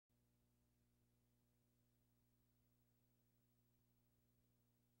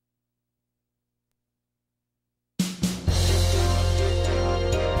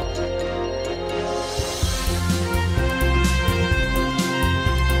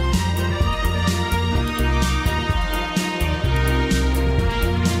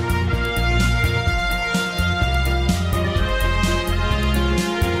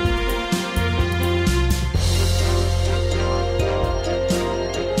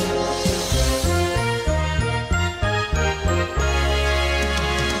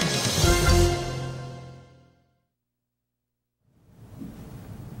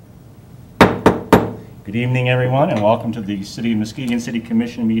evening, everyone, and welcome to the Muskegon City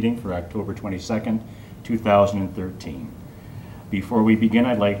Commission meeting for October 22nd, 2013. Before we begin,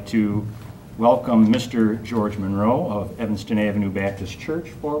 I'd like to welcome Mr. George Monroe of Evanston Avenue Baptist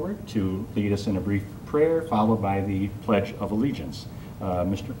Church forward to lead us in a brief prayer, followed by the Pledge of Allegiance.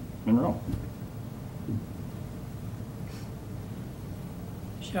 Mr. Monroe.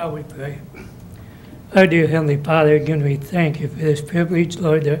 Shall we pray? Our dear Heavenly Father, again we thank you for this privilege,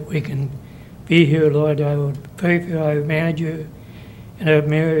 Lord, that we can be here, Lord. I would pray for our manager and our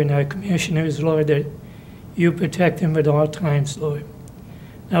mayor and our commissioners, Lord, that you protect them at all times, Lord.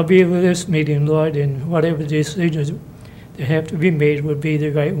 Now be with this meeting, Lord, and whatever decisions that have to be made will be the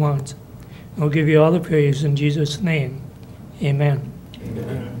right ones. We'll give you all the praise in Jesus' name. Amen.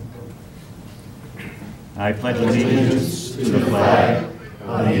 Amen. I pledge allegiance to the flag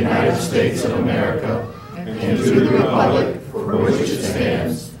of the United States of America and to the republic for which it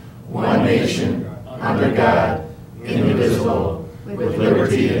stands, one nation, under God, indivisible, with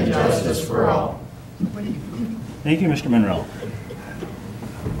liberty and justice for all. Thank you, Mr. Monroe.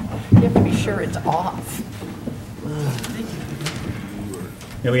 You have to be sure it's off.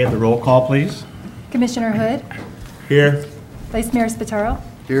 May we have the roll call, please? Commissioner Hood. Here. Vice Mayor Spataro.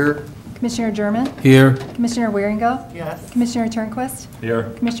 Here. Commissioner German. Here. Commissioner Wieringo. Yes. Commissioner Turnquist.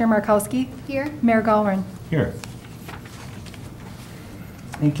 Here. Commissioner Markowski. Here. Mayor Gallren. Here.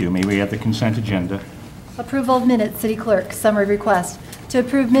 Thank you. May we have the consent agenda? Approval of minutes, City Clerk. Summary request. To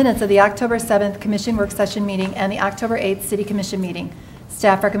approve minutes of the October 7th Commission Work Session Meeting and the October 8th City Commission Meeting.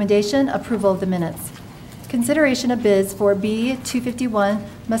 Staff recommendation, approval of the minutes. Consideration of bids for B-251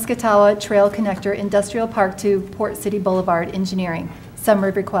 Muskegon Trail Connector Industrial Park to Port City Boulevard Engineering.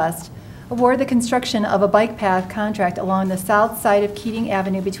 Summary request. Award the construction of a bike path contract along the south side of Keating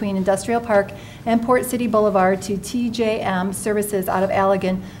Avenue between Industrial Park and Port City Boulevard to TJM Services out of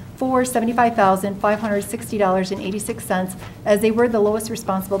Allegan for $75,560.86 as they were the lowest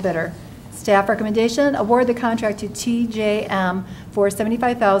responsible bidder. Staff recommendation, award the contract to TJM for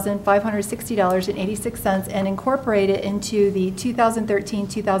 $75,560.86 and incorporate it into the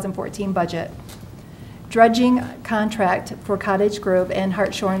 2013-2014 budget. Dredging contract for Cottage Grove and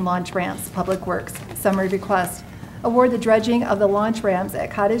Hartshorn launch ramps, Public Works. Summary request. Award the dredging of the launch ramps at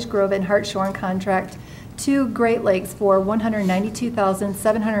Cottage Grove and Hartshorn contract to Great Lakes for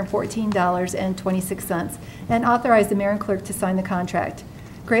 $192,714.26 and authorize the mayor and clerk to sign the contract.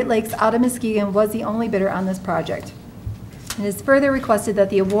 Great Lakes out of Muskegon was the only bidder on this project. It is further requested that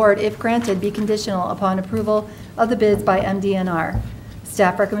the award, if granted, be conditional upon approval of the bids by MDNR.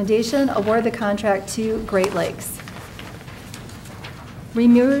 Staff recommendation, award the contract to Great Lakes.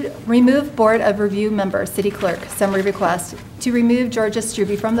 Remove Board of Review member, City Clerk. Summary request. To remove Georgia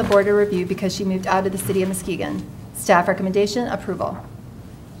Strube from the Board of Review because she moved out of the City of Muskegon. Staff recommendation, approval.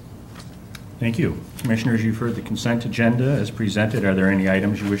 Thank you. Commissioners, you've heard the consent agenda as presented. Are there any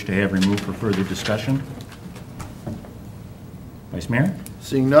items you wish to have removed for further discussion? Vice Mayor?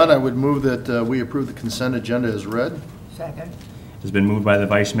 Seeing none, I would move that we approve the consent agenda as read. Second. It has been moved by the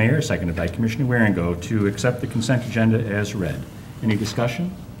Vice Mayor, seconded by Commissioner Wieringo to accept the consent agenda as read. Any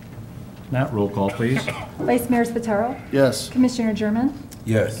discussion? If not, roll call, please. Vice Mayor Spataro. Yes. Commissioner German.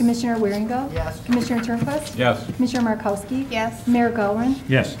 Yes. Commissioner Wieringo. Yes. Commissioner Turnquist. Yes. Commissioner Markowski. Yes. Mayor Gallren.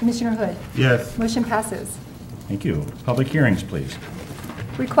 Yes. Commissioner Hood. Yes. Motion passes. Thank you. Public hearings, please.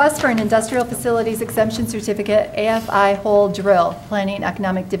 Request for an Industrial Facilities Exemption Certificate, AFI Hole Drill, Planning and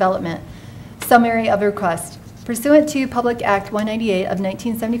Economic Development. Summary of request. Pursuant to Public Act 198 of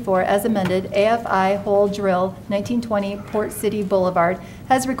 1974 as amended, AFI Hole Drill 1920 Port City Boulevard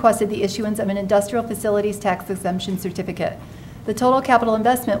has requested the issuance of an Industrial Facilities Tax Exemption Certificate. The total capital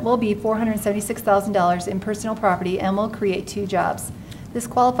investment will be $476,000 in personal property and will create 2 jobs. This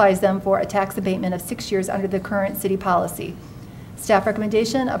qualifies them for a tax abatement of 6 years under the current city policy. Staff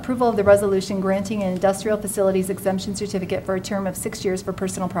recommendation, approval of the resolution granting an Industrial Facilities Exemption Certificate for a term of 6 years for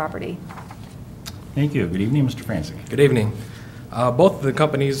personal property. Thank you. Good evening, Mr. Francie. Good evening. Both of the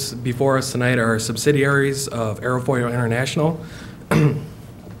companies before us tonight are subsidiaries of Aerofoil International.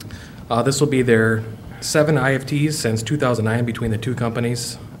 This will be their 7 IFTs since 2009 between the 2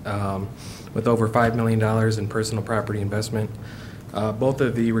 companies, with over $5 million in personal property investment. Both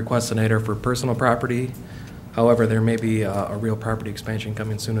of the requests tonight are for personal property. However, there may be a real property expansion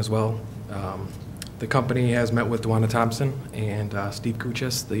coming soon as well. The company has met with Dwana Thompson and Steve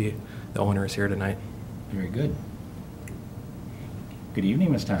Kuchis, the owner, is here tonight. Very good. Good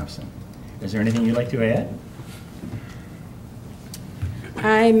evening, Ms. Thompson. Is there anything you'd like to add?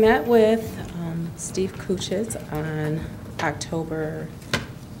 I met with Steve Kuchis on October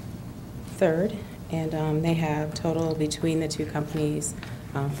 3rd, and they have total between the 2 companies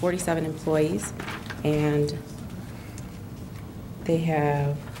 47 employees, and they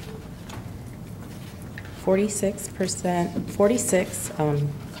have 46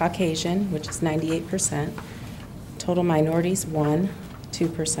 Caucasian, which is 98%. Total minorities,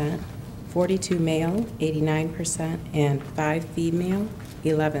 2%. 42 male, 89%, and 5 female,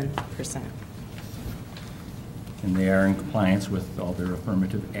 11%. And they are in compliance with all their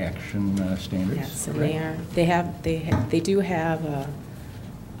affirmative action standards? Yes, and correct? they do have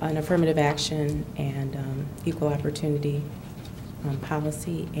an affirmative action and equal opportunity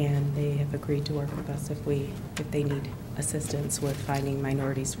policy, and they have agreed to work with us if they need assistance with finding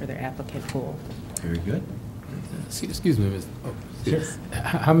minorities for their applicant pool. Very good. Excuse me, Ms. Oh, Yes.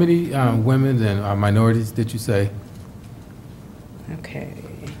 How many women and minorities did you say? Okay.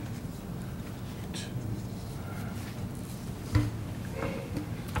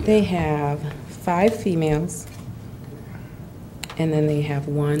 They have 5 females, and then they have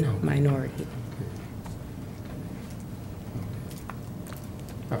 1 minority.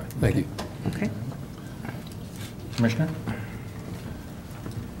 All right, thank you. Okay. Commissioner?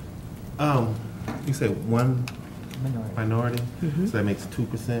 You said 1 minority, Mhm. so that makes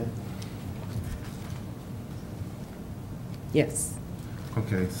 2%? Yes.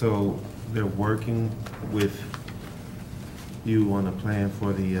 Okay, so they're working with you on a plan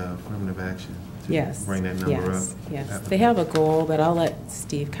for the affirmative action? To Yes. bring that number up? Yes. They have a goal, but I'll let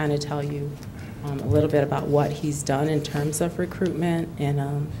Steve kind of tell you a little bit about what he's done in terms of recruitment and,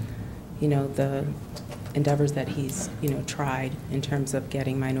 the endeavors that he's, tried in terms of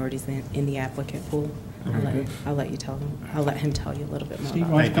getting minorities in the applicant pool. I'll let him tell you a little bit more Steve,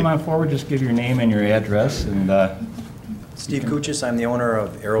 about why that. don't you come on forward, just give your name and your address, and Steve Kuchis, I'm the owner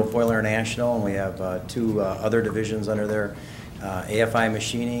of Aerofoil International, and we have 2 other divisions under there, AFI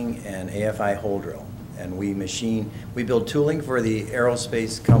Machining and AFI Hole Drill. And we build tooling for the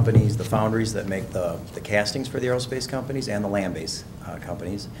aerospace companies, the foundries that make the castings for the aerospace companies and the land-based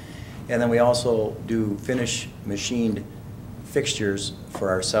companies. And then we also do finish machined fixtures for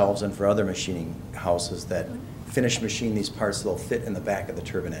ourselves and for other machining houses that finish machine these parts so they'll fit in the back of the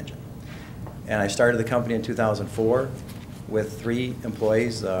turbine engine. And I started the company in 2004 with 3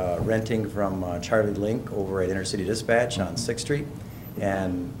 employees renting from Charlie Link over at Intercity Dispatch on 6th Street.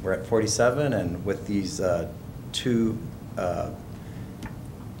 And we're at 47, and with these two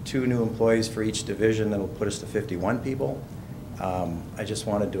new employees for each division, that'll put us to 51 people. I just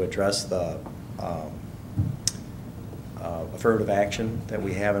wanted to address the affirmative action that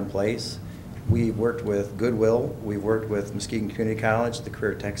we have in place. We've worked with Goodwill. We've worked with Muskegon Community College, the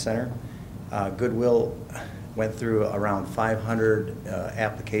Career Tech Center. Goodwill went through around 500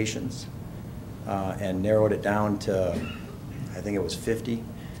 applications and narrowed it down to, I think it was 50.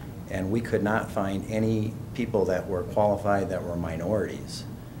 And we could not find any people that were qualified that were minorities.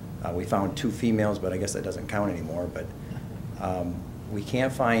 We found 2 females, but I guess that doesn't count anymore. But we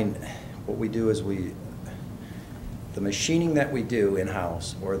can't find, what we do is the machining that we do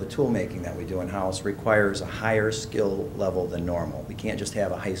in-house or the tool making that we do in-house requires a higher skill level than normal. We can't just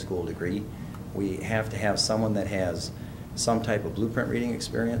have a high school degree. We have to have someone that has some type of blueprint reading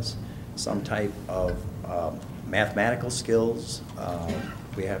experience, some type of mathematical skills.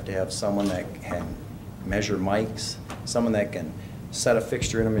 We have to have someone that can measure mics, someone that can set a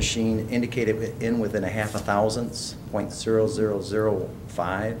fixture in a machine, indicate it in within a half a thousandths,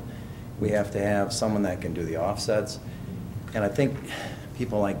 0.0005. We have to have someone that can do the offsets. And I think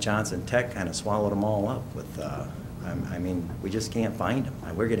people like Johnson Tech kind of swallowed them all up with, I mean, we just can't find them.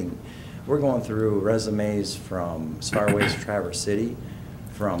 We're going through resumes from as far away as Traverse City,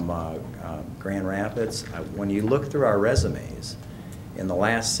 from Grand Rapids. When you look through our resumes in the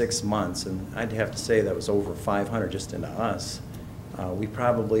last 6 months, and I'd have to say that was over 500 just into us, we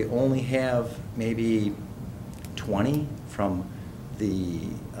probably only have maybe 20 from the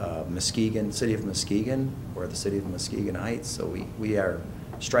city of Muskegon or the city of Muskegon Heights. So we are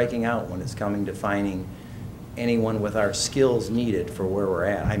striking out when it's coming to finding anyone with our skills needed for where we're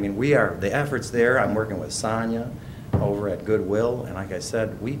at. I mean, the effort's there. I'm working with Sonia over at Goodwill, and like I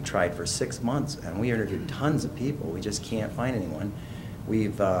said, we tried for 6 months and we interviewed tons of people. We just can't find anyone.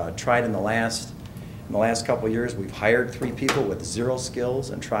 We've tried in the last couple of years, we've hired 3 people with 0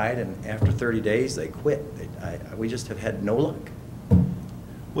 skills and tried, and after 30 days, they quit. We just have had no luck.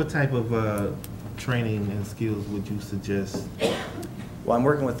 What type of training and skills would you suggest? Well, I'm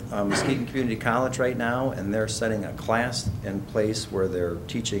working with Muskegon Community College right now, and they're setting a class in place where they're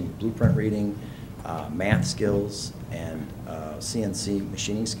teaching blueprint reading, math skills, and CNC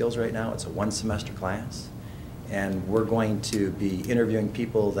machining skills right now. It's a 1-semester class. And we're going to be interviewing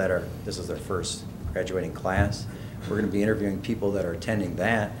people that this is their first graduating class. we're going to be interviewing people that are attending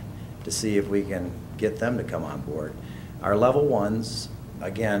that to see if we can get them to come on board. Our level ones,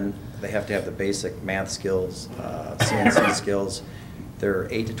 again, they have to have the basic math skills, CNC skills. They're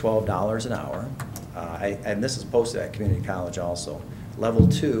 $8 to $12 an hour, and this is posted at community college also. Level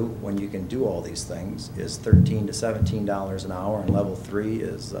 2, when you can do all these things, is $13 to $17 an hour, and level 3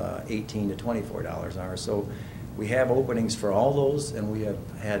 is $18 to $24 an hour. So we have openings for all those, and we have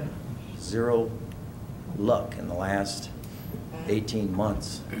had zero luck in the last 18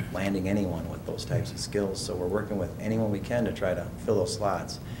 months landing anyone with those types of skills. So we're working with anyone we can to try to fill those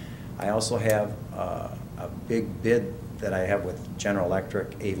slots. I also have a big bid that I have with General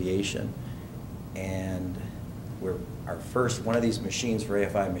Electric Aviation, and our first one of these machines for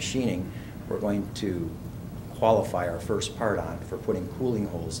AFI machining, we're going to qualify our first part on for putting cooling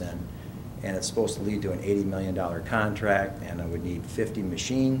holes in, and it's supposed to lead to an $80 million contract, and I would need 50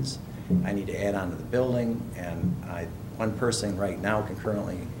 machines. I need to add on to the building, and one person right now can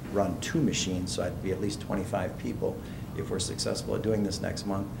currently run 2 machines, so I'd be at least 25 people if we're successful at doing this next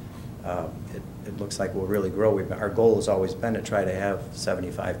month. It looks like we'll really grow. Our goal has always been to try to have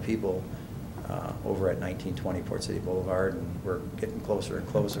 75 people over at 1920 Port City Boulevard, and we're getting closer and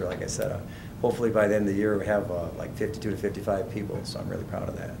closer. Like I said, hopefully by the end of the year we have like 52 to 55 people, so I'm really proud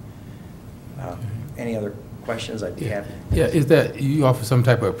of that. Any other questions? I'd be happy. Yeah, is that, you offer some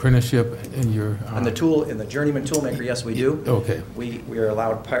type of apprenticeship in your? In the journeyman toolmaker, yes, we do. Okay. We are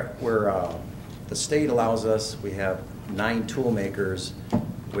allowed, the state allows us, we have 9 toolmakers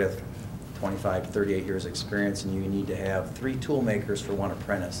with 25 to 38 years experience, and you need to have 3 toolmakers for 1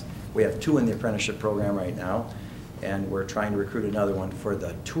 apprentice. We have 2 in the apprenticeship program right now, and we're trying to recruit another one for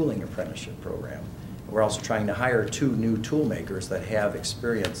the tooling apprenticeship program. We're also trying to hire 2 new toolmakers that have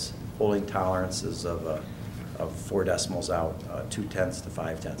experience holding tolerances of 4 decimals out, 2/10 to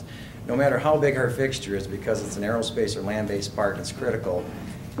 5/10. No matter how big our fixture is, because it's an aerospace or land-based part and it's critical,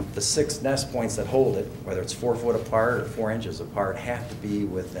 the 6 nest points that hold it, whether it's 4 foot apart or 4 inches apart, have to be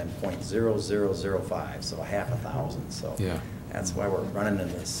within .0005, so a half a thousand. So yeah, that's why we're running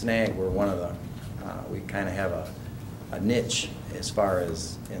in the snag. We're one of the, we kind of have a niche as far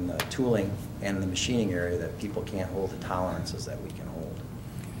as in the tooling and the machining area that people can't hold the tolerances that we can hold.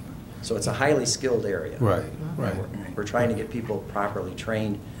 So it's a highly skilled area. Right, right. We're trying to get people properly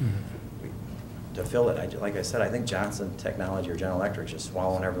trained to fill it. Like I said, I think Johnson Technology or General Electric is just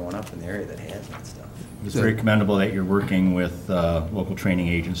swallowing everyone up in the area that has that stuff. It's very commendable that you're working with local training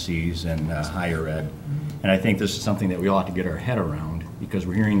agencies and higher ed. And I think this is something that we ought to get our head around, because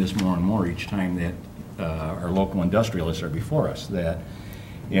we're hearing this more and more each time that our local industrialists are before us, that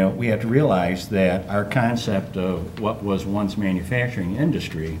we have to realize that our concept of what was once manufacturing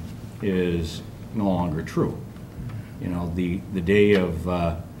industry is no longer true. The day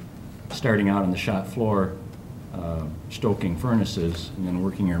of starting out on the shop floor, stoking furnaces, and then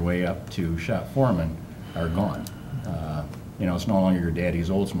working your way up to shop foreman are gone. It's no longer your daddy's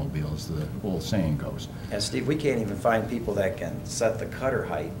Oldsmobile, as the old saying goes. And Steve, we can't even find people that can set the cutter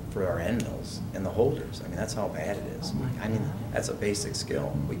height for our end mills and the holders. I mean, that's how bad it is. I mean, that's a basic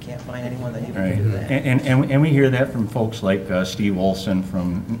skill. We can't find anyone that even can do that. And we hear that from folks like Steve Olson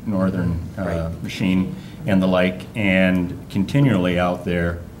from Northern Machine and the like, and continually out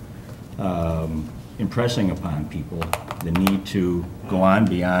there impressing upon people the need to go on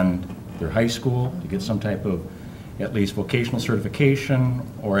beyond their high school to get some type of at least vocational certification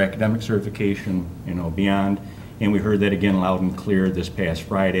or academic certification, beyond. And we heard that again loud and clear this past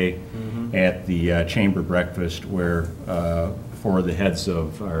Friday at the chamber breakfast, where 4 of the heads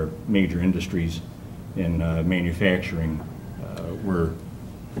of our major industries in manufacturing were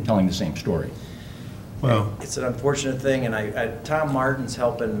telling the same story. Well, it's an unfortunate thing, and Tom Martin's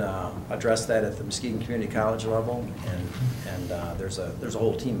helping address that at the Muskegon Community College level, and there's a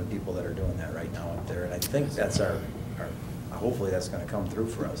whole team of people that are doing that right now up there, and I think that's our hopefully that's going to come through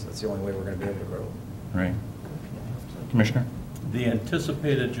for us. That's the only way we're going to be able to grow. Right. Commissioner? The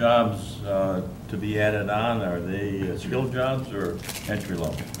anticipated jobs to be added on, are they skilled jobs or entry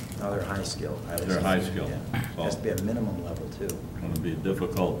level? No, they're high skilled. They're high skilled. Yeah. So it has to be a minimum level too. It's going to be a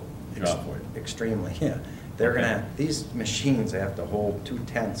difficult job for you. Extremely, yeah. They're going to, these machines have to hold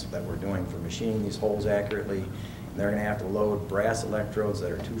 2/10 that we're doing for machining these holes accurately. They're going to have to load brass electrodes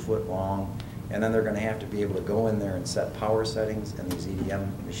that are 2 foot long, and then they're going to have to be able to go in there and set power settings in these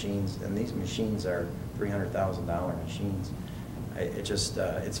EDM machines, and these machines are $300,000 machines.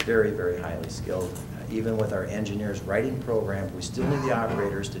 It's very, very highly skilled. Even with our engineers writing programs, we still need the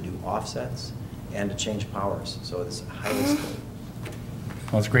operators to do offsets and to change powers, so it's highly skilled.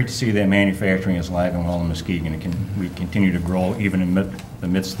 Well, it's great to see that manufacturing is alive and well in Muskegon, and we continue to grow even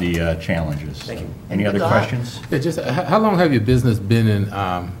amidst the challenges. Thank you. Any other questions? Yeah, just how long have your business been in?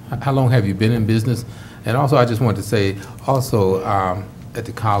 How long have you been in business? And also, I just wanted to say, also at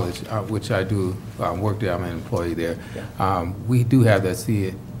the college, which I do work there, I'm an employee there. Yeah. We do have that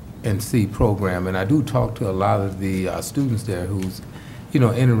CNC program, and I do talk to a lot of the students there who's,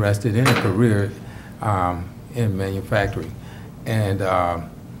 interested in a career in manufacturing. And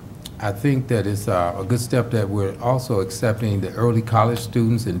I think that it's a good step that we're also accepting the early college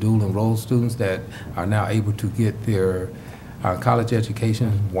students and dual enrolled students that are now able to get their college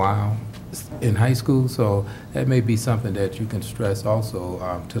education while in high school. So that may be something that you can stress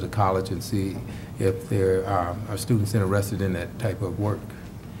also to the college and see if there are students interested in that type of work.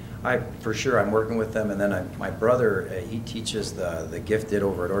 For sure, I'm working with them, and then my brother, he teaches the gifted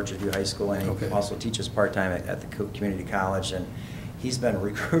over at Orchard View High School, and he also teaches part-time at the community college, and he's been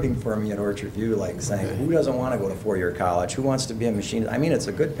recruiting for me at Orchard View, like saying, who doesn't want to go to four-year college? Who wants to be a machinist? I mean, it's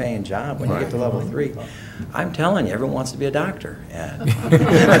a good paying job when you get to level 3. I'm telling you, everyone wants to be a doctor. And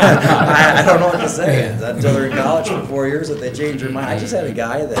I don't know what to say. Until they're in college for 4 years that they change their mind. I just had a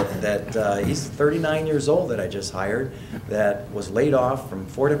guy that he's 39 years old that I just hired that was laid off from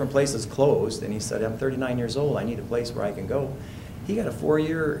 4 different places, closed, and he said, I'm 39 years old, I need a place where I can go. He got a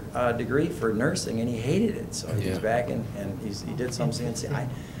 4-year degree for nursing, and he hated it. So he's back, and he did some CNC.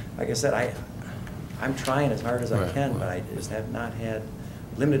 Like I said, I'm trying as hard as I can, but I just have not had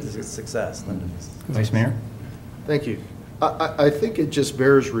limited success. Vice Mayor? Thank you. I think it just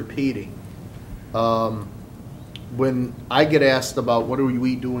bears repeating. When I get asked about what are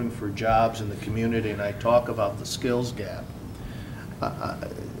we doing for jobs in the community, and I talk about the skills gap,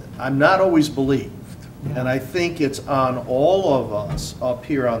 I'm not always believed. And I think it's on all of us up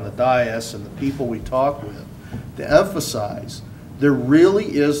here on the dais and the people we talk with to emphasize there really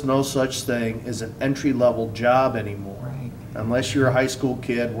is no such thing as an entry-level job anymore, unless you're a high school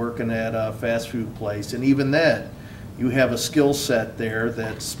kid working at a fast food place. And even then, you have a skill set there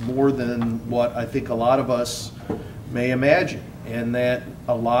that's more than what I think a lot of us may imagine. And that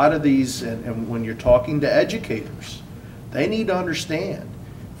a lot of these, and when you're talking to educators, they need to understand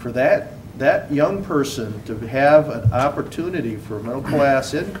for that young person to have an opportunity for a middle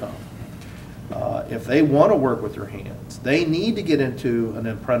class income, if they want to work with their hands, they need to get into an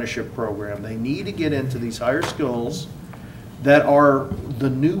apprenticeship program. They need to get into these higher skills that are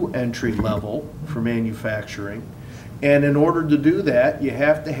the new entry level for manufacturing. And in order to do that, you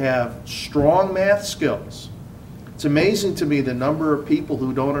have to have strong math skills. It's amazing to me the number of people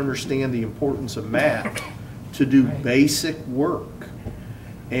who don't understand the importance of math to do basic work.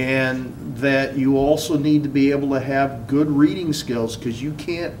 And that you also need to be able to have good reading skills, because you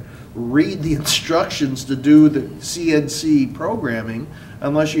can't read the instructions to do the CNC programming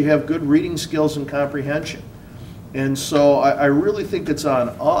unless you have good reading skills and comprehension. And so I really think it's on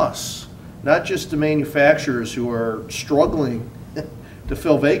us, not just the manufacturers who are struggling to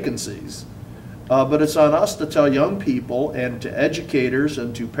fill vacancies, but it's on us to tell young people and to educators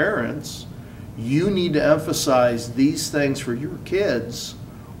and to parents, you need to emphasize these things for your kids,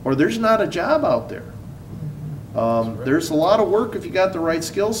 or there's not a job out there. There's a lot of work if you got the right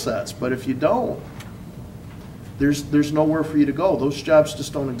skill sets, but if you don't, there's nowhere for you to go. Those jobs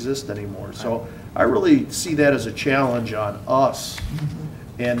just don't exist anymore. So I really see that as a challenge on us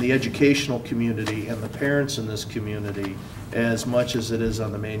and the educational community and the parents in this community as much as it is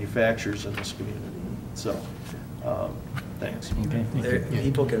on the manufacturers in this community. So, thanks. Okay.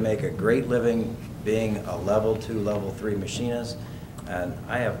 People can make a great living being a level 2, level 3 machinist. And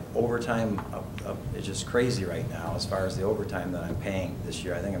I have overtime, it's just crazy right now as far as the overtime that I'm paying this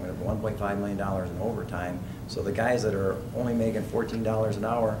year. I think I'm going to have $1.5 million in overtime. So the guys that are only making $14 an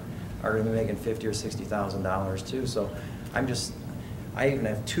hour are going to be making $50,000 or $60,000 too. So I even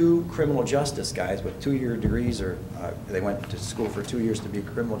have 2 criminal justice guys with 2-year degrees, or they went to school for 2 years to be a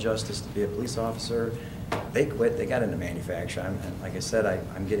criminal justice, to be a police officer. They quit, they got into manufacturing. And like I said,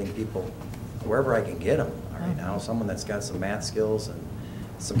 I'm getting people wherever I can get them right now, someone that's got some math skills and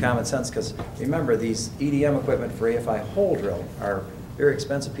some common sense, because remember, these EDM equipment for AFI hole drill are very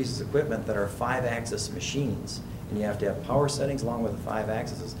expensive pieces of equipment that are 5-axis machines, and you have to have power settings along with the 5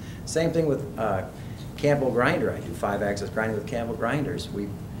 axes. Same thing with Campbell grinder. I do 5-axis grinding with Campbell grinders.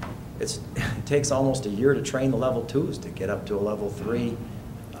 It takes almost a year to train the level 2s to get up to a level 3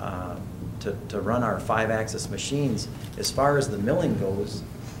 to run our 5-axis machines. As far as the milling goes,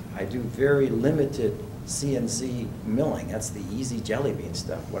 I do very limited CNC milling. That's the easy jelly bean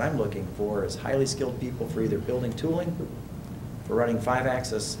stuff. What I'm looking for is highly skilled people for either building tooling, for running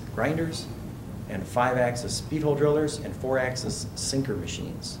 5-axis grinders, and 5-axis speed hole drillers and 4-axis sinker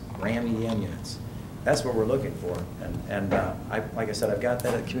machines, ram EDM units. That's what we're looking for. And like I said, I've got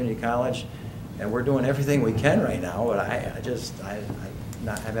that at community college, and we're doing everything we can right now, but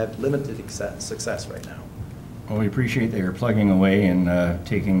I've had limited success right now. Well, we appreciate that you're plugging away and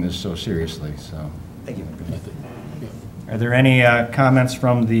taking this so seriously, so. Thank you. Are there any comments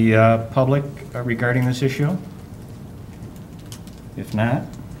from the public regarding this issue? If not,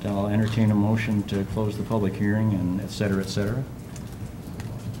 then I'll entertain a motion to close the public hearing and et cetera, et cetera.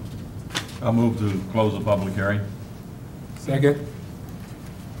 I'll move to close the public hearing. Second.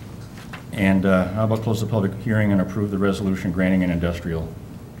 And how about close the public hearing and approve the resolution granting an industrial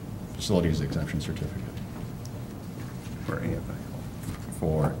facilities exemption certificate For AFI.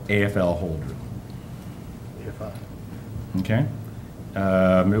 for AFL Holdred. AFI. Okay.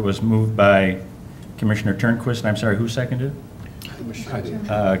 It was moved by Commissioner Turnquist, and I'm sorry, who seconded?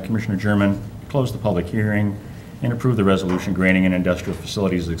 Commissioner German. Close the public hearing and approve the resolution granting an industrial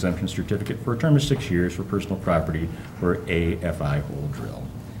facilities exemption certificate for a term of 6 years for personal property for AFI hole drill.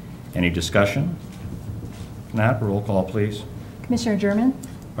 Any discussion? If not, roll call, please. Commissioner German?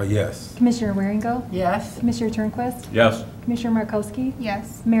 Yes. Commissioner Waringo? Yes. Commissioner Turnquist? Yes. Commissioner Markowski?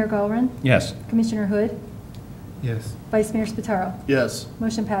 Yes. Mayor Gowron? Yes. Commissioner Hood? Yes. Vice Mayor Spataro? Yes.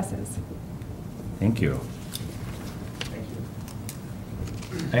 Motion passes. Thank you.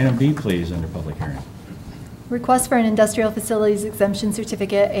 Item B, please, under public hearing. Request for an industrial facilities exemption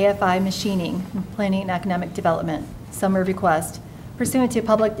certificate, AFI machining, planning and economic development. Summary request. Pursuant to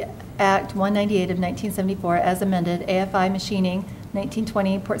Public Act 198 of 1974, as amended, AFI machining,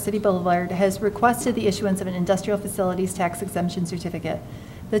 1920 Port City Boulevard, has requested the issuance of an industrial facilities tax exemption certificate.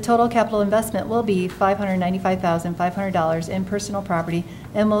 The total capital investment will be $595,500 in personal property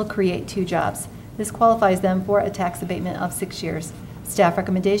and will create 2 jobs. This qualifies them for a tax abatement of 6 years. Staff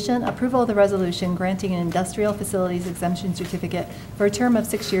recommendation, approval of the resolution granting an industrial facilities exemption certificate for a term of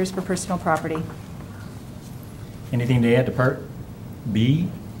 6 years for personal property. Anything to add to Part B?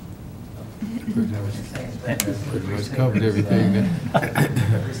 Pretty much covered everything there.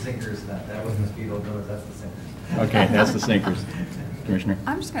 Every sinker is that wasn't the speed hole drillers, that's the sinkers. Okay, that's the sinkers. Commissioner?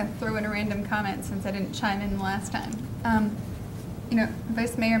 I'm just going to throw in a random comment since I didn't chime in the last time.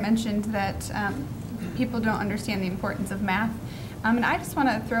 Vice Mayor mentioned that people don't understand the importance of math. And I just want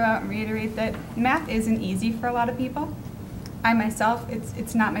to throw out and reiterate that math isn't easy for a lot of people. I myself,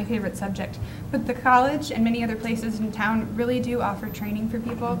 it's not my favorite subject. But the college and many other places in town really do offer training for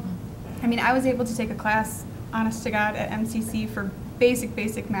people. I mean, I was able to take a class, honest to God, at MCC for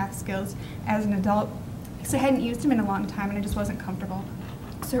basic math skills as an adult, because I hadn't used them in a long time and I just wasn't comfortable.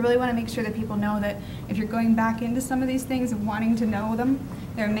 So I really want to make sure that people know that if you're going back into some of these things and wanting to know them,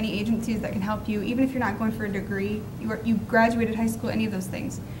 there are many agencies that can help you. Even if you're not going for a degree, you graduated high school, any of those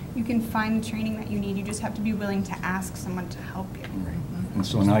things, you can find the training that you need. You just have to be willing to ask someone to help you. Right. And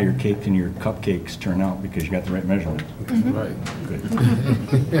so now your cake and your cupcakes turn out because you got the right measurement. Right. Good.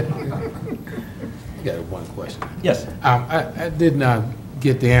 You got one question. Yes. I did not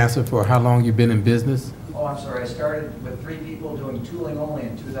get the answer for how long you've been in business. Oh, I'm sorry, I started with 3 people doing tooling only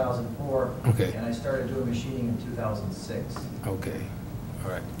in 2004. Okay. And I started doing machining in 2006. Okay. All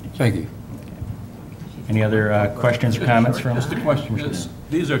right. Thank you. Any other questions or comments from? Just a question.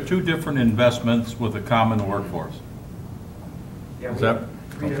 These are 2 different investments with a common workforce. Yeah, Is we that- have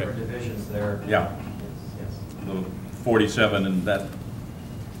 3 okay. different divisions there. Yeah. Yes. The 47 and that's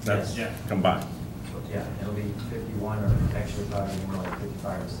Yes. combined. Yeah, it'll be 51 or actually probably more like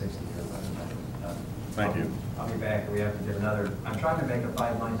 55 or 60 here. But, Thank you. I'll be back. We have to give another, I'm trying to make a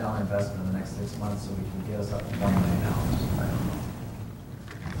 $5 million investment in the next 6 months so we can get us up to $1 million.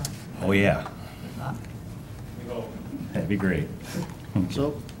 Oh, yeah. That'd be great.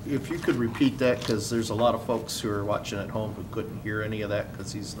 So if you could repeat that, because there's a lot of folks who are watching at home who couldn't hear any of that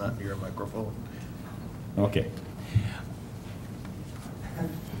because he's not near a microphone. Okay.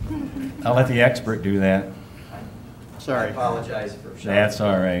 I'll let the expert do that. Sorry. I apologize for shouting. That's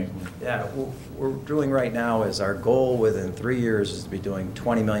all right. Yeah, what we're doing right now is our goal within 3 years is to be doing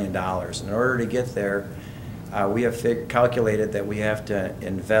 $20 million. In order to get there, we have calculated that we have to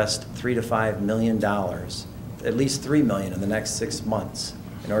invest $3 to $5 million, at least $3 million in the next 6 months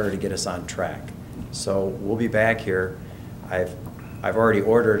in order to get us on track. So we'll be back here. I've already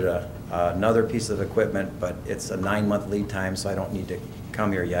ordered another piece of equipment, but it's a 9-month lead time, so I don't need to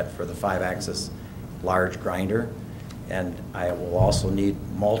come here yet for the 5-axis large grinder. And I will also need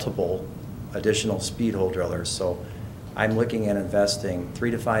multiple additional speed hole drillers. So I'm looking at investing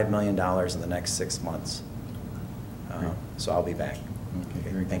 $3 to $5 million in the next 6 months. So I'll be back.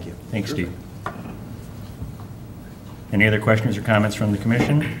 Okay, thank you. Thanks, Steve. Any other questions or comments from the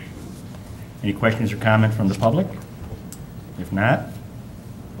commission? Any questions or comment from the public? If not,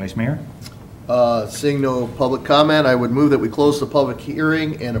 Vice Mayor? Seeing no public comment, I would move that we close the public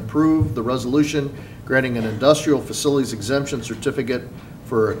hearing and approve the resolution granting an industrial facilities exemption certificate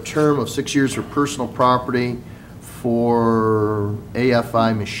for a term of 6 years for personal property for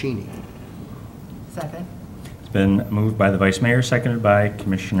AFI machining. Second. It's been moved by the Vice Mayor, seconded by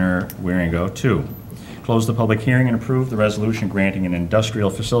Commissioner Wieringo to close the public hearing and approve the resolution granting an industrial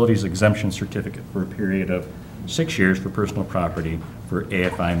facilities exemption certificate for a period of 6 years for personal property for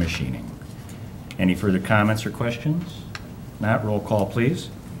AFI machining. Any further comments or questions? Not, roll call, please.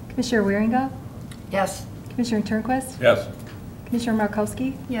 Commissioner Wieringo? Yes. Commissioner Turnquist? Yes. Commissioner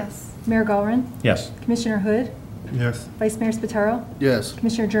Markowski? Yes. Mayor Gallren? Yes. Commissioner Hood? Yes. Vice Mayor Spataro? Yes.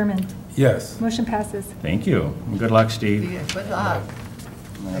 Commissioner German? Yes. Motion passes. Thank you. And good luck, Steve. Good luck.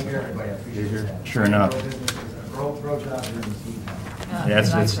 Thank you, everybody. I appreciate that. Sure enough. Road job here in Muskegon. Yeah,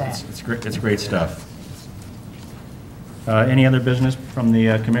 it's great stuff. Any other business from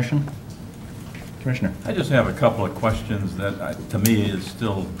the commission? Commissioner? I just have a couple of questions that, to me, is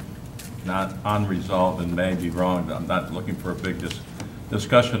still not unresolved and may be wrong. I'm not looking for a big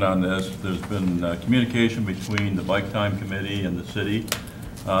discussion on this. There's been communication between the Bike Time Committee and the city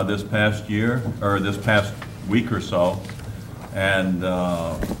this past year, or this past week or so. And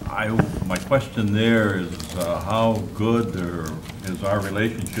my question there is how good is our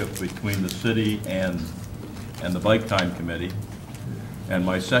relationship between the city and the Bike Time Committee? And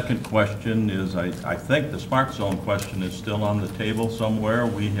my second question is, I think the Smart Zone question is still on the table somewhere.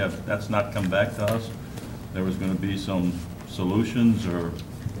 That's not come back to us. There was going to be some solutions or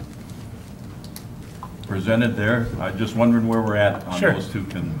presented there. I'm just wondering where we're at on Sure. those two.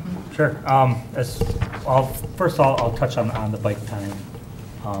 Sure. First I'll touch on the bike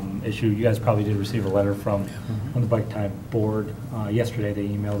time issue. You guys probably did receive a letter from the bike time board. Yesterday they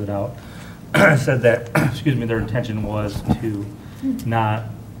emailed it out. Said that, excuse me, their intention was to not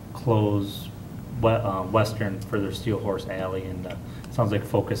close Western for their Steel Horse Alley, and sounds like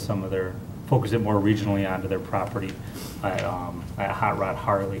focus it more regionally onto their property at Hot Rod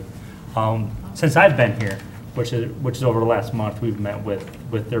Harley. Since I've been here, which is over the last month, we've met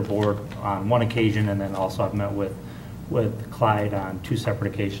with their board on one occasion, and then also I've met with Clyde on 2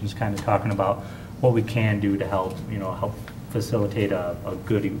 separate occasions, kind of talking about what we can do to help facilitate a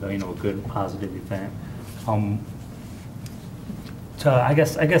good positive event. I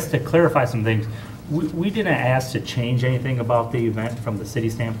guess to clarify some things, we didn't ask to change anything about the event from the city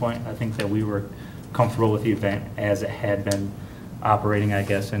standpoint. I think that we were comfortable with the event as it had been operating, I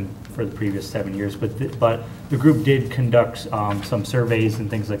guess, and for the previous 7 years. But the group did conduct some surveys and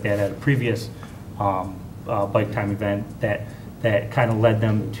things like that at a previous bike time event that kind of led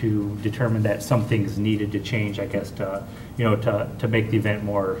them to determine that some things needed to change, I guess, to make the event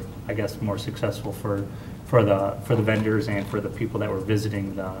more successful for the vendors and for the people that were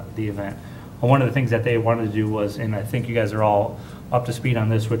visiting the event. One of the things that they wanted to do was, and I think you guys are all up to speed on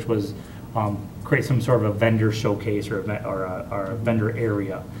this, which was create some sort of a vendor showcase or a vendor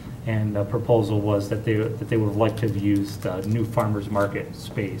area. And the proposal was that they would have liked to have used the new farmers market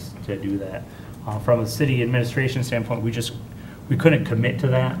space to do that. From a city administration standpoint, we couldn't commit to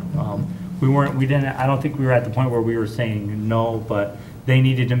that. I don't think we were at the point where we were saying no, but they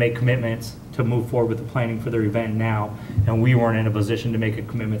needed to make commitments to move forward with the planning for their event now, and we weren't in a position to make a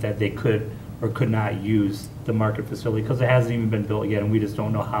commitment that they could or could not use the market facility because it hasn't even been built yet, and we just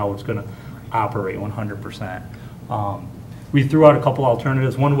don't know how it's going to operate 100%. We threw out a couple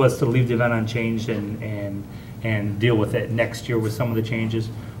alternatives. One was to leave the event unchanged and deal with it next year with some of the changes,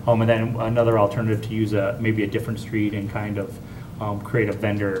 and then another alternative to use maybe a different street and kind of create a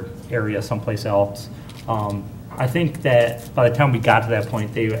vendor area someplace else. I think that by the time we got to that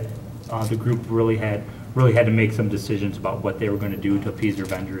point, the group really had to make some decisions about what they were going to do to appease their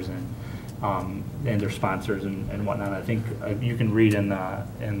vendors and their sponsors and whatnot. I think you can read in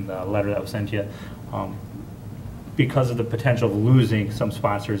the letter that was sent to you. Because of the potential of losing some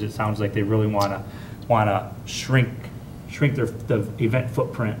sponsors, it sounds like they really want to shrink the event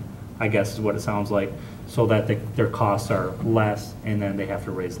footprint, I guess is what it sounds like, so that their costs are less, and then they have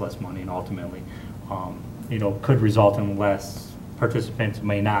to raise less money, and ultimately, could result in less participants.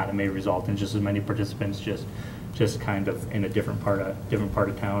 May not. It may result in just as many participants, just kind of in a different part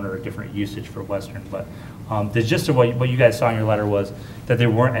of town or a different usage for Western. But the gist of what you guys saw in your letter was that they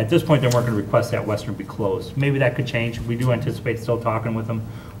weren't, at this point, they weren't going to request that Western be closed. Maybe that could change. We do anticipate still talking with them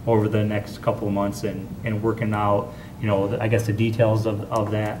over the next couple of months and working out, I guess the details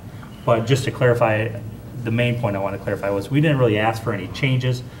of that. But just to clarify, the main point I want to clarify was we didn't really ask for any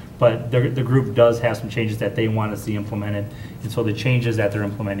changes, but the group does have some changes that they want to see implemented. And so the changes that they're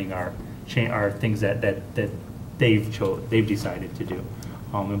implementing are are things that they've decided to do.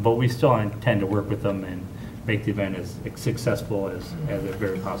 But we still intend to work with them and make the event as successful as it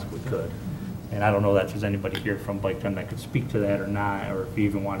very possibly could. And I don't know that there's anybody here from Bike Time that could speak to that or not, or if you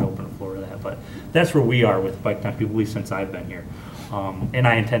even want to open the floor to that. But that's where we are with Bike Time people, at least since I've been here. And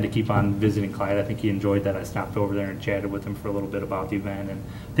I intend to keep on visiting Clyde. I think he enjoyed that. I stopped over there and chatted with him for a little bit about the event, and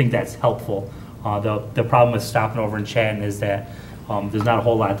I think that's helpful. The problem with stopping over and chatting is that there's not a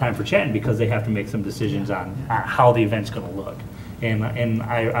whole lot of time for chatting because they have to make some decisions on how the event's going to look. And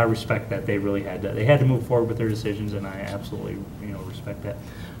I respect that they really had to move forward with their decisions, and I absolutely respect that.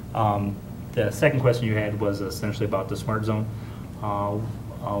 The second question you had was essentially about the smart zone.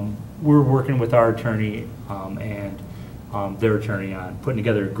 We're working with our attorney and their attorney on putting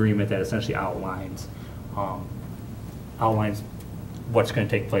together an agreement that essentially outlines what's going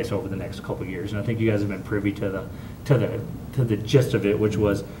to take place over the next couple of years. And I think you guys have been privy to the gist of it, which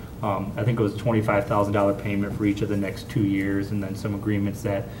was I think it was a $25,000 payment for each of the next 2 years, and then some agreements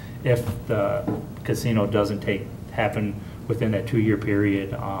that if the casino doesn't happen within that 2-year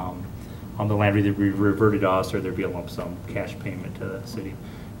period, the land would either be reverted to us or there'd be a lump sum cash payment to the city.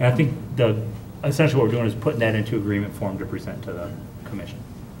 And I think essentially what we're doing is putting that into agreement form to present to the commission.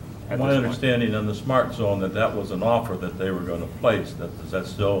 My understanding on the smart zone that was an offer that they were going to place. Does that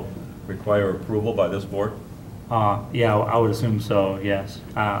still require approval by this board? Yeah, I would assume so, yes.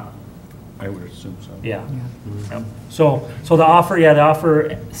 I would assume so. Yeah. Yep. So the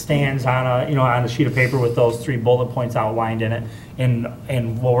offer stands on on a sheet of paper with those 3 bullet points outlined in it.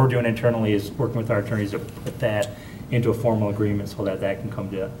 And what we're doing internally is working with our attorneys to put that into a formal agreement so that can come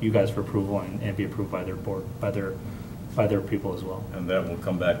to you guys for approval and be approved by their board, by their people as well. And that will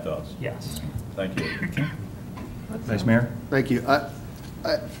come back to us. Yes. Thank you. Okay. Vice Mayor? Thank you.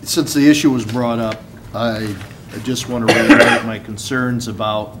 Since the issue was brought up, I just want to reiterate my concerns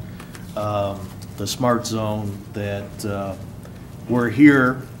about the smart zone, that we're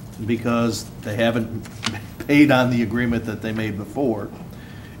here because they haven't paid on the agreement that they made before.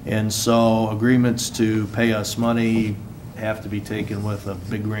 And so agreements to pay us money have to be taken with a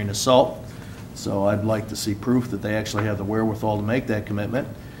big grain of salt. So I'd like to see proof that they actually have the wherewithal to make that commitment.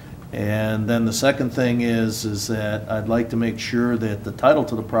 And then the second thing is that I'd like to make sure that the title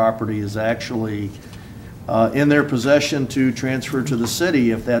to the property is actually in their possession to transfer to the city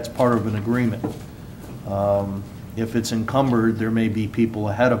if that's part of an agreement. If it's encumbered, there may be people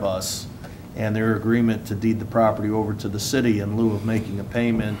ahead of us, and their agreement to deed the property over to the city in lieu of making a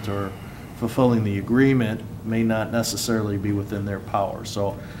payment or fulfilling the agreement may not necessarily be within their power.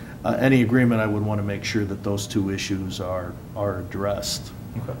 So any agreement, I would want to make sure that those 2 issues are addressed.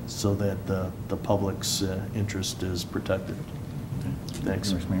 Okay. So that the public's interest is protected.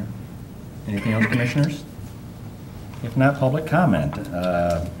 Thanks. Vice Mayor. Anything else, commissioners? If not, public comment.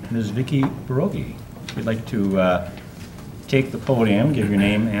 Ms. Vicki Barogi, if you'd like to take the podium, give your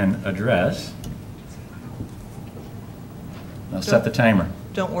name and address. Now set the timer.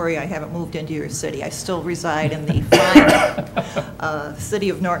 Don't worry, I haven't moved into your city. I still reside in the fine city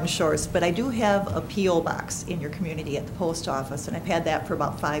of Norton Shores, but I do have a P.O. box in your community at the post office, and I've had that for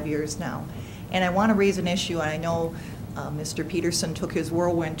about 5 years now. And I want to raise an issue, and I know Mr. Peterson took his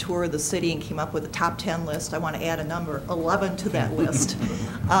whirlwind tour of the city and came up with a top 10 list. I want to add a number 11 to that list.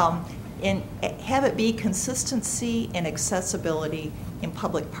 And have it be consistency and accessibility in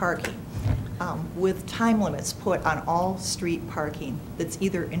public parking. With time limits put on all street parking that's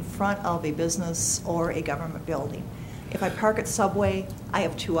either in front of a business or a government building. If I park at Subway, I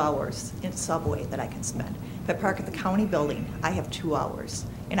have 2 hours in Subway that I can spend. If I park at the county building, I have 2 hours.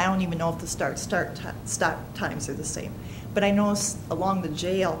 And I don't even know if the stop times are the same. But I notice along the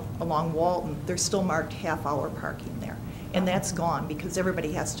jail, along Walton, there's still marked half-hour parking there. And that's gone because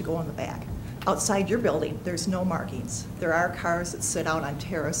everybody has to go in the back. Outside your building, there's no markings. There are cars that sit out on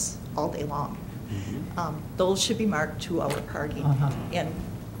terrace all day long. Those should be marked 2-hour parking.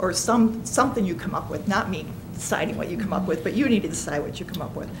 Or something you come up with, not me deciding what you come up with, but you need to decide what you come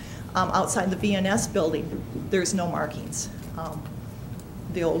up with. Outside the VNS building, there's no markings.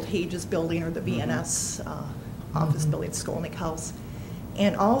 The old Hages building or the VNS office building, Skolnick House.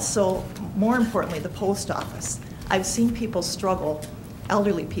 And also, more importantly, the post office. I've seen people struggle,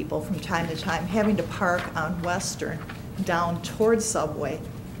 elderly people from time to time, having to park on Western down towards Subway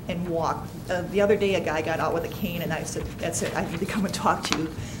and walk. The other day, a guy got out with a cane, and I said, that's it, I need to come and talk to you.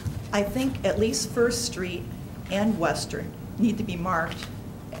 I think at least First Street and Western need to be marked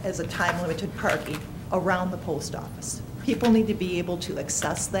as a time-limited parking around the post office. People need to be able to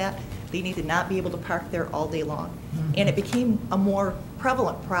access that. They need to not be able to park there all day long. And it became a more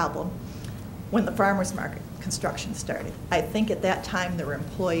prevalent problem when the farmer's market construction started. I think at that time there were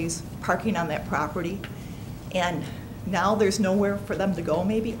employees parking on that property, and now there's nowhere for them to go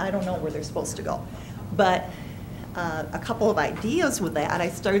maybe. I don't know where they're supposed to go. But a couple of ideas with that, I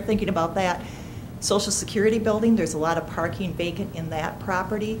started thinking about that. Social Security building, there's a lot of parking vacant in that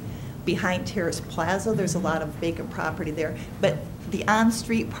property. Behind Terrace Plaza, there's a lot of vacant property there. But the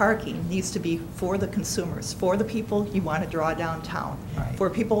on-street parking needs to be for the consumers, for the people you want to draw downtown, for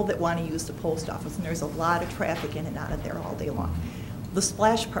people that want to use the post office. And there's a lot of traffic in and out of there all day long. The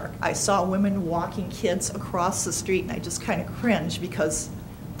splash park, I saw women walking kids across the street, and I just kind of cringe because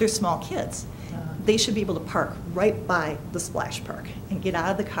they're small kids. They should be able to park right by the splash park and get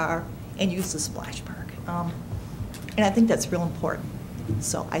out of the car and use the splash park. And I think that's real important.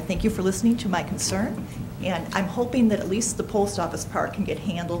 So I thank you for listening to my concern, and I'm hoping that at least the post office part can get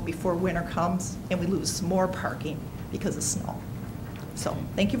handled before winter comes and we lose more parking because of snow. So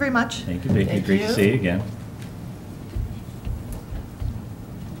thank you very much. Thank you, Vicki. Great to see you again.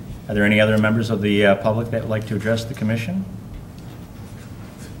 Are there any other members of the public that would like to address the commission?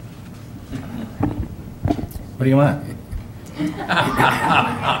 What do you want?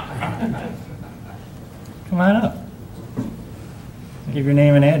 Come on up. Give your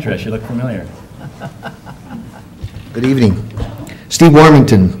name and address. You look familiar. Good evening. Steve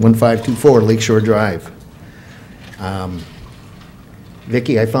Warmington, 1524 Lakeshore Drive.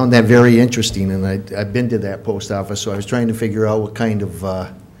 Vicki, I found that very interesting, and I've been to that post office, so I was trying to figure out what kind of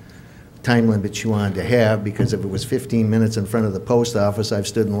time limit you wanted to have, because if it was 15 minutes in front of the post office, I've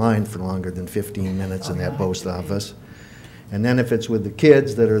stood in line for longer than 15 minutes in that post office. And then if it's with the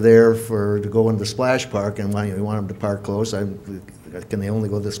kids that are there to go into the splash park and you want them to park close, can they only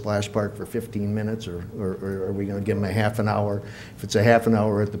go to the splash park for 15 minutes, or are we going to give them a half an hour? If it's a half an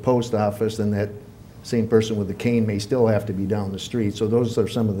hour at the post office, then that same person with the cane may still have to be down the street. So those are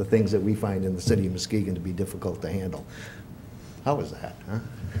some of the things that we find in the city of Muskegon to be difficult to handle. How was that, huh?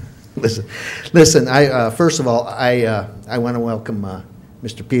 Listen. First of all, I want to welcome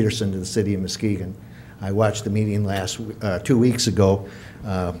Mr. Peterson to the city of Muskegon. I watched the meeting 2 weeks ago.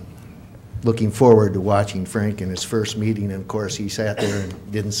 Looking forward to watching Frank in his first meeting, and of course he sat there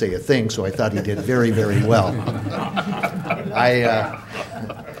and didn't say a thing, so I thought he did very, very well.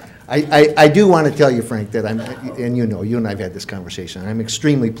 I do want to tell you, Frank, that and you and I've had this conversation, I'm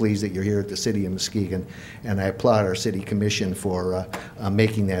extremely pleased that you're here at the city of Muskegon, and I applaud our city commission for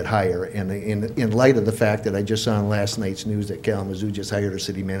making that hire. And in light of the fact that I just saw in last night's news that Kalamazoo just hired a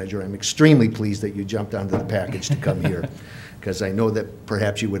city manager, I'm extremely pleased that you jumped onto the package to come here, because I know that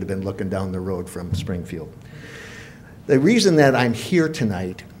perhaps you would have been looking down the road from Springfield. The reason that I'm here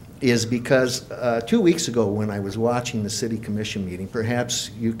tonight is because 2 weeks ago when I was watching the city commission meeting,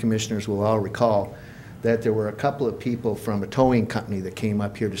 perhaps you commissioners will all recall that there were a couple of people from a towing company that came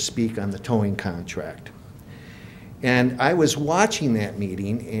up here to speak on the towing contract. And I was watching that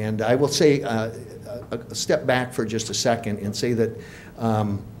meeting, and I will say a step back for just a second and say that a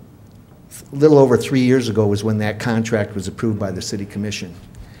little over 3 years ago was when that contract was approved by the city commission.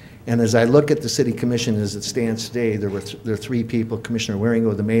 And as I look at the city commission as it stands today, there are three people, Commissioner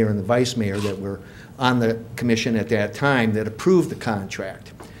Waringo, the mayor, and the vice mayor, that were on the commission at that time that approved the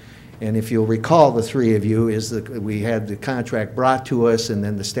contract. And if you'll recall, the three of you, is that we had the contract brought to us, and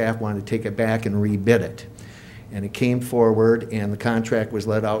then the staff wanted to take it back and rebid it. And it came forward, and the contract was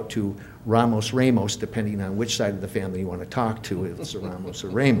let out to Ramos, depending on which side of the family you want to talk to, if it's a Ramos or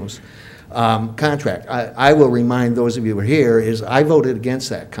Ramos. Contract. I will remind those of you who are here, is I voted against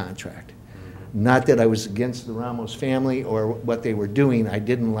that contract. Not that I was against the Ramos family or what they were doing. I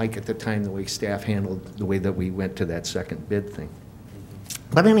didn't like at the time the way staff handled the way that we went to that second bid thing.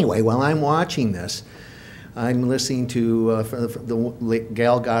 But anyway, while I'm watching this, I'm listening to, the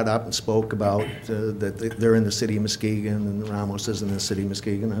gal got up and spoke about that they're in the city of Muskegon and Ramos is in the city of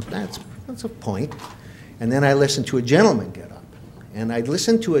Muskegon. That's a point. And then I listened to a gentleman get up. And I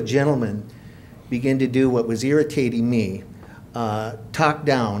listened to a gentleman begin to do what was irritating me, talk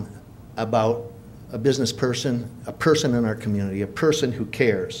down about a business person, a person in our community, a person who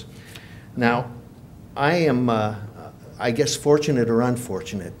cares. Now, I am, I guess, fortunate or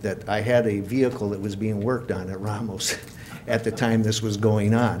unfortunate that I had a vehicle that was being worked on at Ramos at the time this was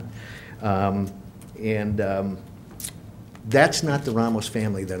going on. That's not the Ramos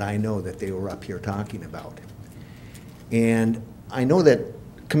family that I know that they were up here talking about. And I know that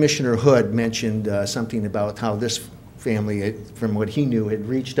Commissioner Hood mentioned something about how this family, from what he knew, had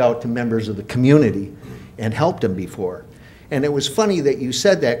reached out to members of the community and helped them before. And it was funny that you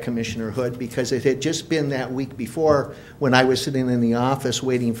said that, Commissioner Hood, because it had just been that week before when I was sitting in the office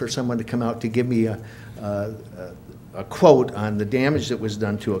waiting for someone to come out to give me a quote on the damage that was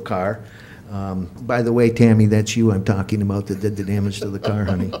done to a car. By the way, Tammy, that's you I'm talking about that did the damage to the car,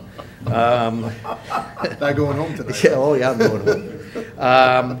 honey. Not going home tonight. Yeah, oh, yeah, I'm going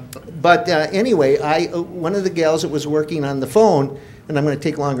home. But anyway, one of the gals that was working on the phone, and I'm going to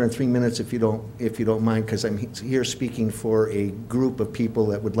take longer than 3 minutes if you don't mind, because I'm here speaking for a group of people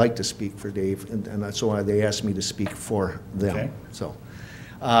that would like to speak for Dave, and so they asked me to speak for them. Okay. So,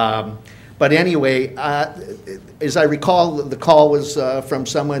 but anyway, as I recall, the call was from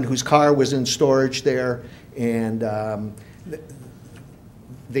someone whose car was in storage there, and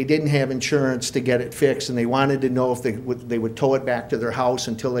they didn't have insurance to get it fixed, and they wanted to know if they would tow it back to their house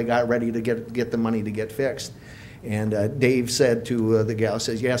until they got ready to get the money to get fixed. And Dave said to the gal,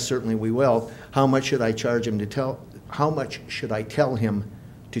 says, yes, certainly we will. How much should I charge him to tell? How much should I tell him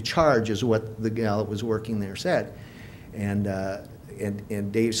to charge? Is what the gal that was working there said.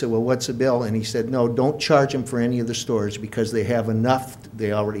 And Dave said, well, what's the bill? And he said, no, don't charge them for any of the storage because they have enough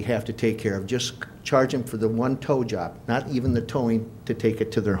they already have to take care of. Just charge them for the one tow job, not even the towing to take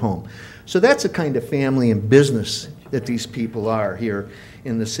it to their home. So that's the kind of family and business that these people are here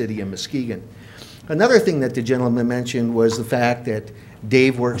in the city of Muskegon. Another thing that the gentleman mentioned was the fact that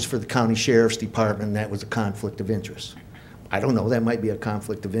Dave works for the county sheriff's department, and that was a conflict of interest. I don't know, that might be a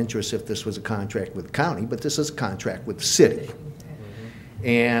conflict of interest if this was a contract with the county, but this is a contract with the city.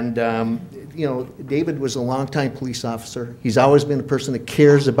 And, you know, David was a longtime police officer. He's always been a person that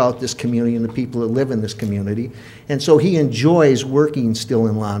cares about this community and the people that live in this community. And so he enjoys working still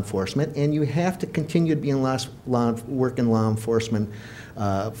in law enforcement, and you have to continue to be in work in law enforcement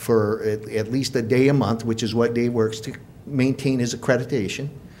for at least a day a month, which is what Dave works to maintain his accreditation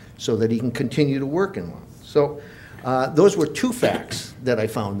so that he can continue to work in law. So those were two facts that I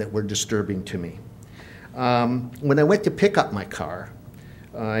found that were disturbing to me. When I went to pick up my car,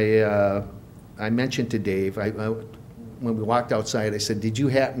 I mentioned to Dave, when we walked outside, I said, did you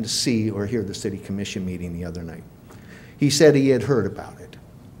happen to see or hear the city commission meeting the other night? He said he had heard about it.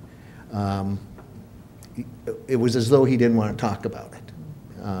 It was as though he didn't want to talk about it.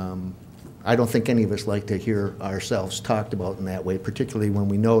 I don't think any of us like to hear ourselves talked about in that way, particularly when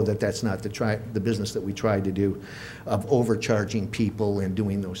we know that that's not the business that we try to do of overcharging people and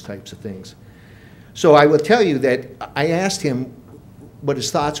doing those types of things. So I will tell you that I asked him what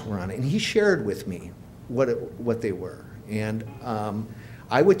his thoughts were on it, and he shared with me what they were. And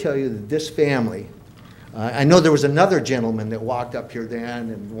I would tell you that this family, I know there was another gentleman that walked up here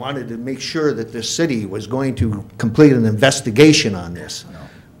then and wanted to make sure that the city was going to complete an investigation on this,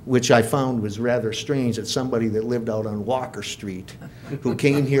 which I found was rather strange, that somebody that lived out on Walker Street, who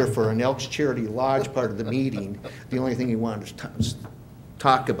came here for an Elks Charity Lodge part of the meeting, the only thing he wanted to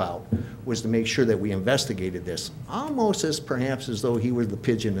talk about was to make sure that we investigated this, almost as perhaps as though he were the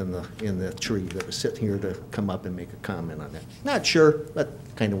pigeon in the tree that was sitting here to come up and make a comment on that. Not sure, but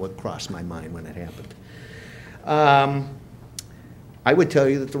kind of what crossed my mind when it happened. I would tell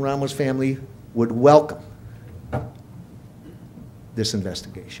you that the Ramos family would welcome this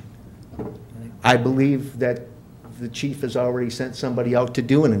investigation. I believe that the chief has already sent somebody out to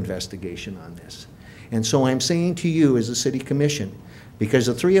do an investigation on this. And so I'm saying to you as a city commission, because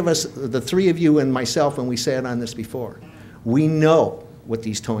the three of you and myself, when we sat on this before, we know what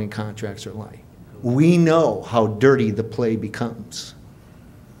these towing contracts are like. We know how dirty the play becomes.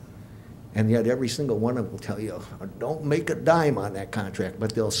 And yet every single one of them will tell you, don't make a dime on that contract,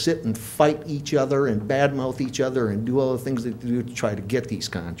 but they'll sit and fight each other and badmouth each other and do all the things that they do to try to get these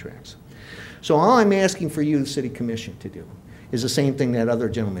contracts. So all I'm asking for you, the city commission, to do is the same thing that other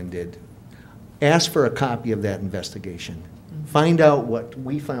gentleman did. Ask for a copy of that investigation. Find out what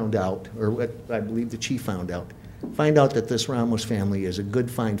we found out, or what I believe the chief found out. Find out that this Ramos family is a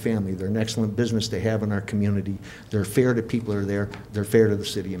good, fine family. They're an excellent business to have in our community. They're fair to people who are there. They're fair to the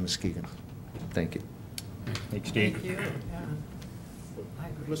city of Muskegon. Thank you. Thanks, Steve. Thank you.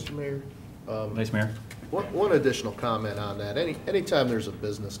 Mr. Mayor. Vice Mayor. One additional comment on that. Anytime there's a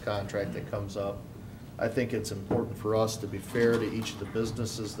business contract that comes up, I think it's important for us to be fair to each of the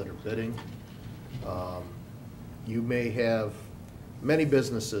businesses that are bidding. You may have many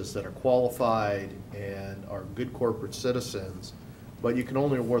businesses that are qualified and are good corporate citizens, but you can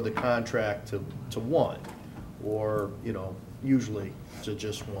only award the contract to one, or, you know, usually to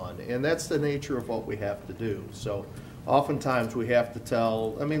just one. And that's the nature of what we have to do. So oftentimes we have to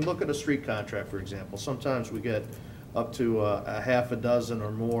tell, I mean, look at a street contract, for example. Sometimes we get up to a half a dozen or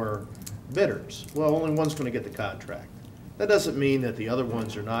more bidders. Well, only one's going to get the contract. That doesn't mean that the other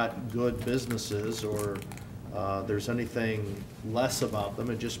ones are not good businesses or there's anything less about them.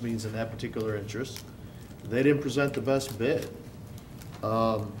 It just means in that particular interest, they didn't present the best bid.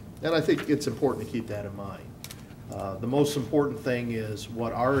 And I think it's important to keep that in mind. The most important thing is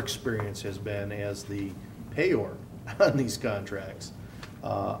what our experience has been as the payor on these contracts,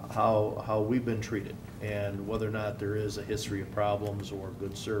 how we've been treated, and whether or not there is a history of problems or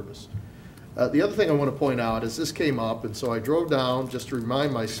good service. The other thing I want to point out is this came up, and so I drove down just to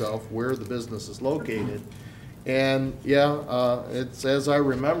remind myself where the business is located. And yeah, it's, as I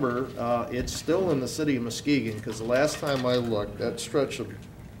remember, it's still in the city of Muskegon, because the last time I looked, that stretch of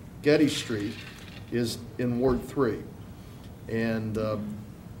Getty Street is in Ward 3. And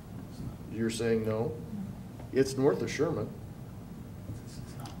you're saying no? It's north of Sherman.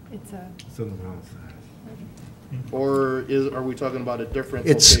 It's a. Or are we talking about a different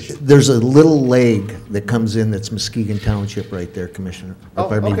location? There's a little leg that comes in that's Muskegon Township right there, Commissioner, or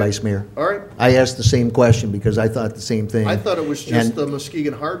pardon me, okay. Vice Mayor. All right. I asked the same question because I thought the same thing. I thought it was just And- the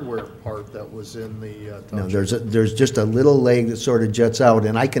Muskegon hardware part that was in the No, township. there's just a little leg that sort of juts out,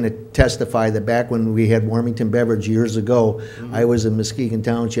 and I can testify that back when we had Warmington Beverage years ago, I was in Muskegon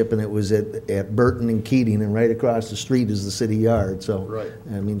Township, and it was at Burton and Keating, and right across the street is the city yard, so. Right.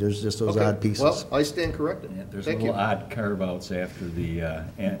 I mean, there's just those Okay. odd pieces. Well, I stand corrected. Yeah, there's a Thank little you. odd carve-outs after the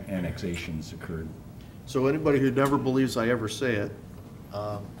annexations occurred. So anybody who never believes I ever say it,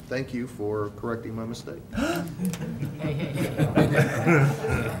 thank you for correcting my mistake.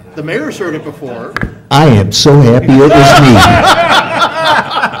 The mayor's heard it before. I am so happy it was me.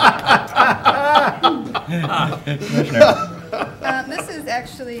 This is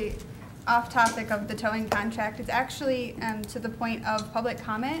actually off topic of the towing contract. It's actually to the point of public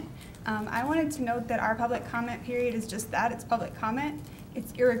comment. I wanted to note that our public comment period is just that, it's public comment.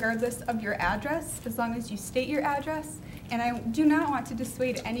 It's irregardless of your address, as long as you state your address. And I do not want to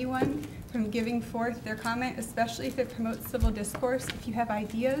dissuade anyone from giving forth their comment, especially if it promotes civil discourse. If you have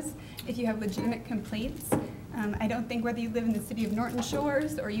ideas, if you have legitimate complaints, I don't think whether you live in the city of Norton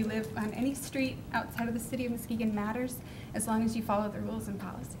Shores or you live on any street outside of the city of Muskegon matters, as long as you follow the rules and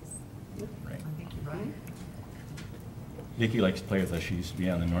policies. Right. Vicki likes to play with us. She used to be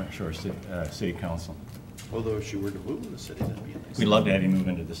on the North Shore City Council. Although if she were to move in the city, that'd be a nice. We'd love to have you move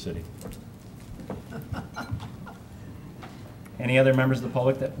into the city. Any other members of the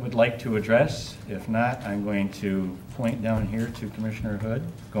public that would like to address? If not, I'm going to point down here to Commissioner Hood.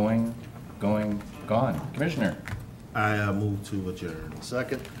 Going, gone. Commissioner. I move to adjourn.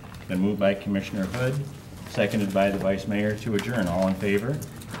 Second. Been moved by Commissioner Hood, seconded by the Vice Mayor to adjourn. All in favor?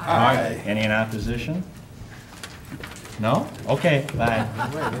 Aye. Any in opposition? No? Okay, bye.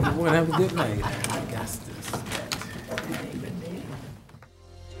 Everyone have a good night.